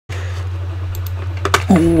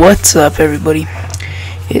What's up, everybody?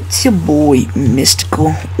 It's your boy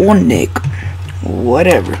Mystical or Nick,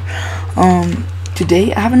 whatever.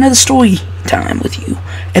 Today I have another story time with you,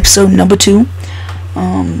 episode number 2.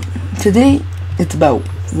 Today it's about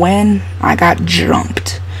when I got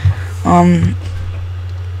jumped.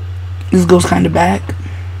 This goes kind of back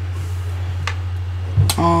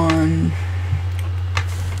on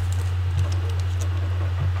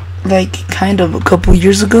kind of a couple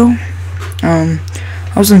years ago.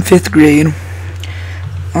 I was in 5th grade.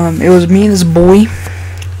 It was me and this boy.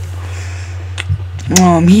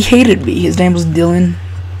 He hated me. His name was Dylan.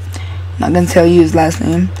 Not gonna tell you his last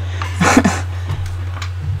name.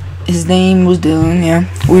 His name was Dylan. Yeah,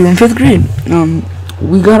 we were in 5th grade.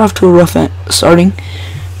 We got off to a rough starting.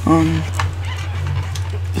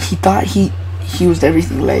 He thought he was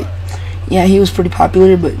everything. Like, yeah, he was pretty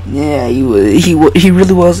popular, but yeah, he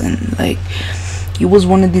really wasn't. Like, he was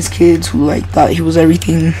one of these kids who thought he was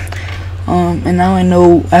everything. And now I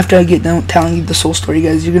know, after I get done telling you this whole story,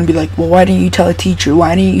 guys, you're gonna be like, well, why didn't you tell a teacher?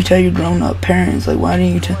 Why didn't you tell your grown-up parents? Like, why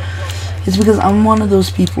didn't you tell? It's because I'm one of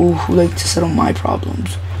those people who like to settle my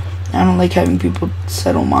problems. I don't like having people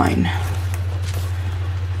settle mine.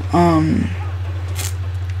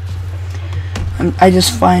 I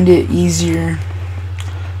just find it easier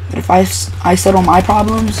that if I settle my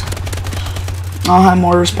problems, I'll have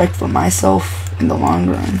more respect for myself in the long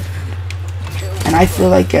run. And I feel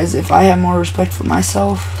like as if I have more respect for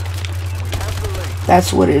myself,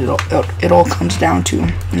 that's what it all comes down to.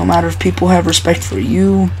 No matter if people have respect for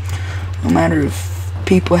you, no matter if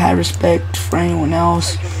people have respect for anyone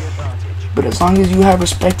else, but as long as you have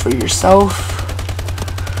respect for yourself,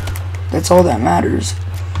 that's all that matters.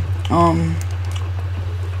 To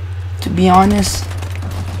be honest,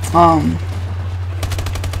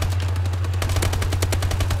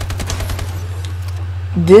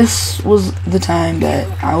 this was the time that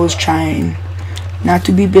I was trying not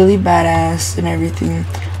to be Billy Badass and everything,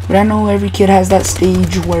 but I know every kid has that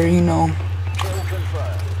stage where, you know,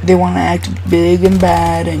 they want to act big and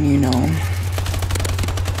bad, and you know,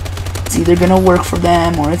 it's either gonna work for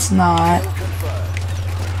them or it's not.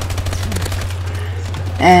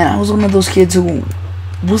 And I was one of those kids who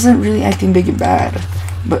wasn't really acting big and bad,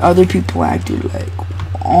 but other people acted like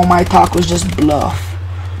all my talk was just bluff.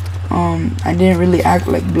 I didn't really act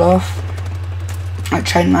like bluff. I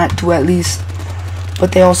tried not to, at least,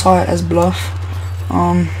 but they all saw it as bluff.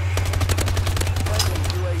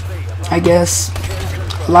 I guess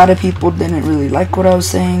a lot of people didn't really like what I was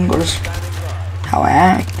saying or how I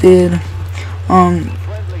acted.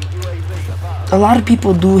 A lot of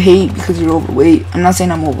people do hate because you're overweight. I'm not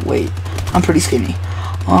saying I'm overweight. I'm pretty skinny.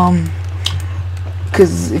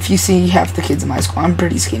 Because if you see half the kids in my school, I'm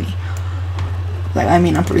pretty skinny. Like, I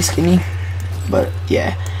mean, I'm pretty skinny. But,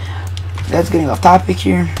 yeah. That's getting off topic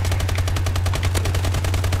here.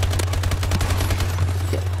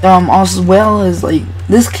 As well as, like,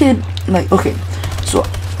 this kid, like, okay. So,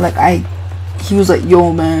 like, he was like,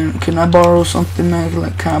 yo, man, can I borrow something, man?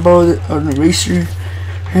 Like, can I borrow an eraser? And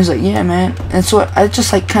he was like, yeah, man. And so I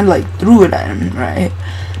just, like, kind of, like, threw it at him, right?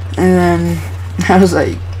 And then I was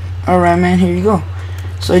like, alright, man, here you go.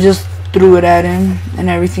 So I just threw it at him and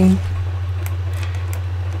everything.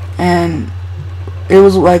 And it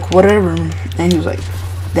was like, whatever. And he was like,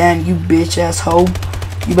 damn, you bitch ass hoe,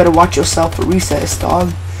 you better watch yourself for recess,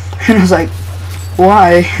 dog. And I was like,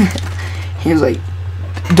 why? He was like,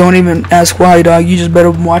 don't even ask why, dog, you just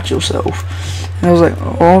better watch yourself. And I was like,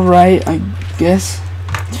 alright, I guess.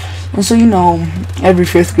 And so, you know, every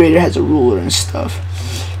 5th grader has a ruler and stuff.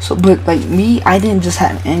 So, but like me, I didn't just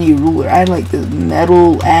have any ruler. I had like this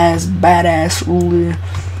metal ass, badass ruler,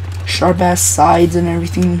 sharp ass sides and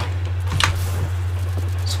everything.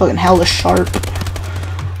 It's fucking hella sharp.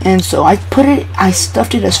 And so I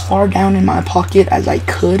stuffed it as far down in my pocket as I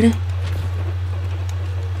could.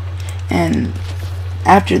 And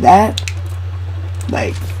after that,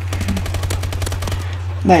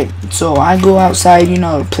 so I go outside, you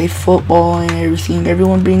know, to play football and everything.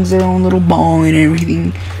 Everyone brings their own little ball and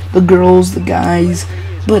everything. The girls, the guys.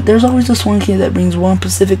 But there's always this one kid that brings one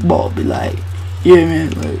specific ball. Be like, yeah,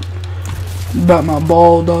 man, like, about my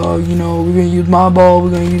ball, dog. You know, we're gonna use my ball.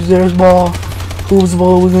 We're gonna use theirs ball. Whose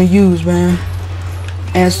ball we're gonna use, man?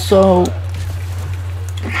 And so,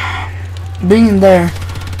 being there,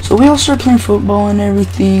 so we all start playing football and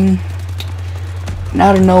everything. And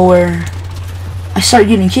out of nowhere, I start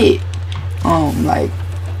getting hit. Like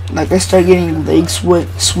I start getting leg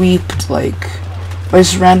swept, like, by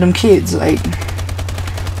just random kids, like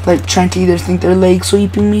trying to either think they're leg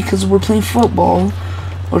sweeping me because we're playing football,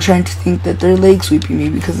 or trying to think that they're leg sweeping me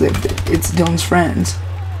because it's Dylan's friends.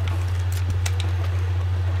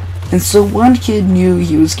 And so one kid knew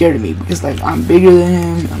he was scared of me because like I'm bigger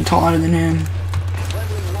than him, I'm taller than him.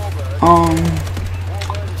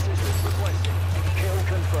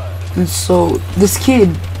 And so this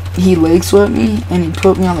kid, he leg swept me and he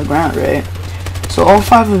put me on the ground, right? So all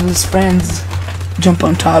 5 of his friends jump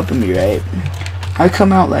on top of me, right? I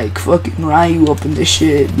come out like fucking Ryu up in this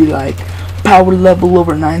shit, be like power level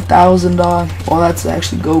over 9,000, dog. Well, that's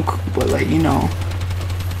actually Goku, but like, you know,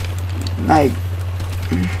 like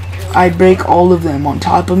I break all of them on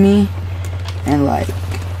top of me, and like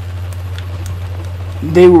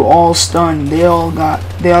they were all stunned. They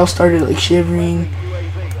all started like shivering.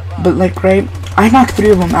 But like, right, I knocked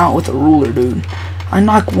 3 of them out with a ruler, dude. I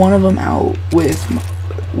knocked 1 of them out with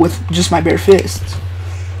just my bare fists.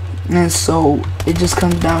 And so it just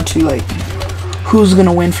comes down to like who's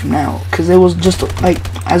gonna win from now, because it was just like,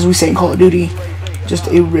 as we say in Call of Duty, just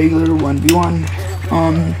a regular 1v1.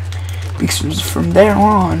 Because from there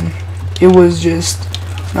on it was just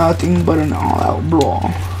nothing but an all-out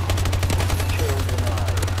brawl.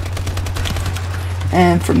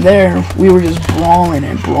 And from there, we were just brawling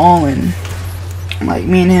and brawling. Like,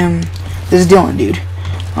 me and him, this is Dylan, dude.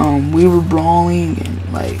 We were brawling,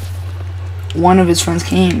 and like, one of his friends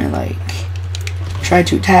came and like tried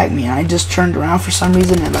to attack me. And I just turned around for some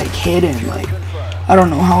reason and like hit him. Like, I don't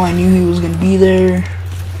know how I knew he was gonna be there,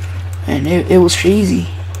 and it was crazy.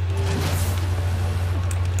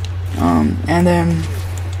 And then,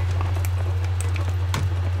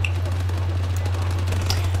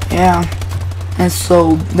 yeah. And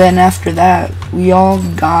so then after that, we all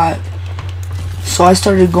got, so I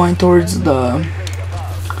started going towards the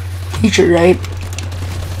teacher, right?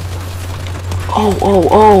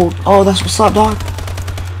 Oh, that's what's up, dog.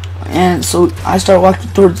 And so I started walking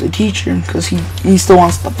towards the teacher because he still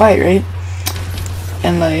wants to fight, right?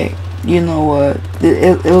 And like, you know what,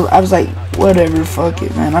 I was like, whatever, fuck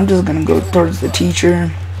it, man. I'm just gonna go towards the teacher,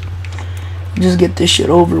 just get this shit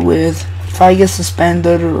over with. If I get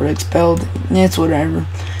suspended or expelled, it's whatever.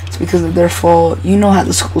 It's because of their fault. You know how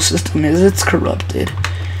the school system is. It's corrupted.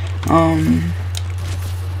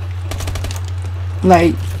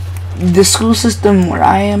 Like, the school system where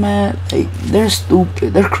I am at, like, they're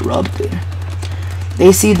stupid. They're corrupted.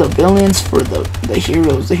 They see the villains for the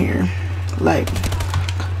heroes here. Like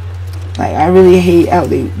I really hate how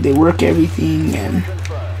they work everything. And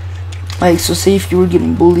like, so say if you were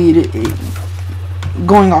getting bullied,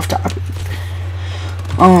 going off topic,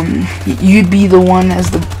 you'd be the one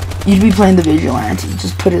you'd be playing the vigilante.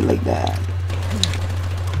 Just put it like that.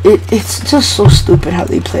 It's just so stupid how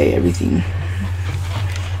they play everything.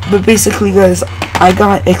 But basically, guys, I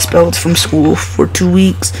got expelled from school for 2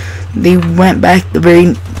 weeks. They went back the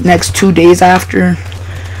very next 2 days after.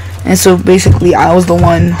 And so basically, I was the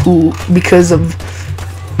one who, because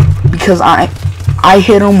I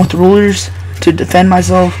hit them with rulers to defend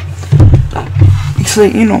myself. It's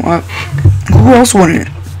like, you know what? Who else wouldn't?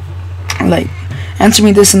 Like, answer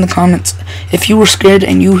me this in the comments. If you were scared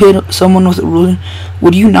and you hit someone with a ruler,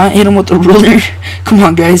 would you not hit him with a ruler? Come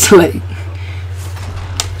on, guys.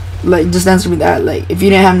 Like, just answer me that. Like, if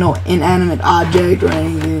you didn't have no inanimate object or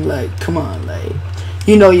anything, like, come on, like,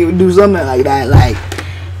 you know you would do something like that. Like,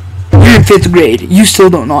 you're in 5th grade, you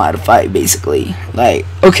still don't know how to fight, basically. Like,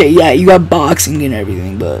 okay, yeah, you got boxing and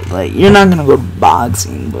everything, but like, you're not gonna go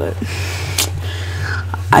boxing. But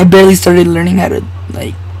I barely started learning how to,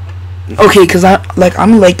 like, okay, because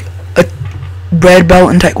I'm like a red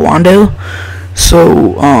belt in Taekwondo.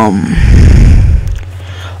 So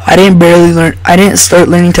I didn't start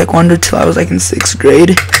learning Taekwondo till I was like in 6th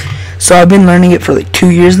grade. So I've been learning it for like 2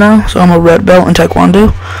 years now. So I'm a red belt in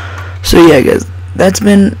Taekwondo. So yeah, guys, that's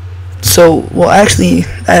been, so, well, actually,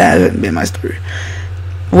 that hasn't been my story.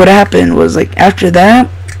 What happened was, like, after that,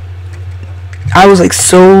 I was like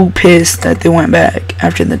so pissed that they went back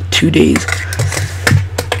after the 2 days.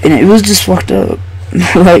 And it was just fucked up.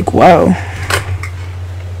 Like, wow.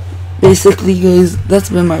 Basically, guys, that's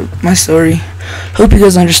been my story. Hope you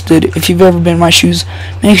guys understood. If you've ever been in my shoes,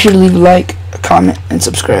 make sure to leave a like, a comment, and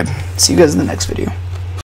subscribe. See you guys in the next video.